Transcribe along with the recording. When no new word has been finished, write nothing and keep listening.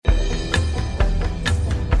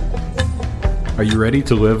Are you ready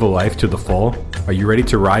to live a life to the full? Are you ready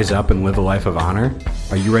to rise up and live a life of honor?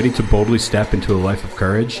 Are you ready to boldly step into a life of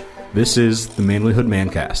courage? This is the Manlyhood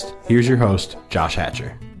Mancast. Here's your host, Josh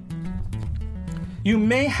Hatcher. You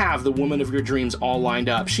may have the woman of your dreams all lined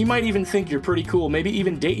up. She might even think you're pretty cool, maybe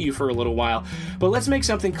even date you for a little while. But let's make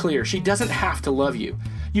something clear. She doesn't have to love you.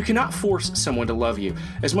 You cannot force someone to love you.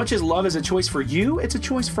 As much as love is a choice for you, it's a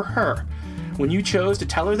choice for her. When you chose to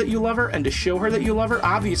tell her that you love her and to show her that you love her,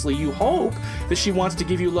 obviously you hope that she wants to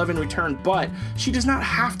give you love in return, but she does not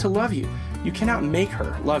have to love you. You cannot make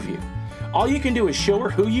her love you. All you can do is show her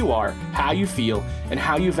who you are, how you feel, and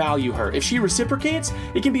how you value her. If she reciprocates,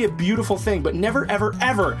 it can be a beautiful thing, but never, ever,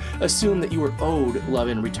 ever assume that you are owed love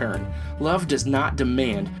in return. Love does not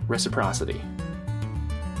demand reciprocity.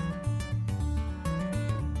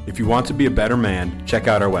 If you want to be a better man, check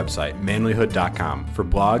out our website, manlyhood.com, for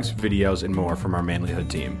blogs, videos, and more from our Manlyhood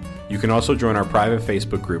team. You can also join our private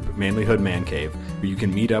Facebook group, Manlyhood Man Cave, where you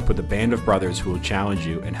can meet up with a band of brothers who will challenge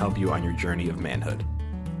you and help you on your journey of manhood.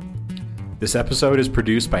 This episode is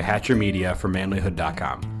produced by Hatcher Media for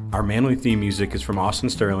manlyhood.com. Our Manly theme music is from Austin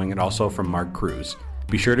Sterling and also from Mark Cruz.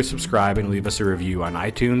 Be sure to subscribe and leave us a review on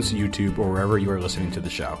iTunes, YouTube, or wherever you are listening to the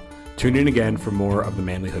show. Tune in again for more of the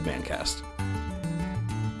Manlyhood Mancast.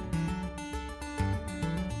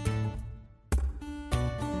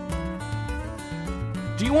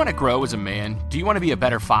 Do you want to grow as a man? Do you want to be a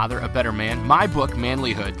better father, a better man? My book,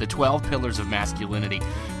 Manlyhood, The 12 Pillars of Masculinity,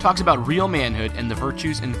 talks about real manhood and the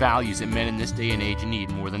virtues and values that men in this day and age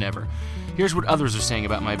need more than ever. Here's what others are saying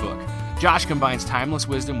about my book. Josh combines timeless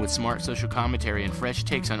wisdom with smart social commentary and fresh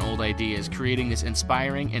takes on old ideas, creating this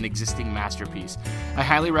inspiring and existing masterpiece. I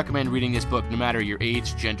highly recommend reading this book no matter your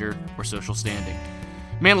age, gender, or social standing.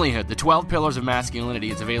 Manlyhood, The 12 Pillars of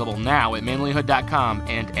Masculinity is available now at manlyhood.com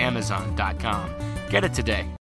and amazon.com. Get it today.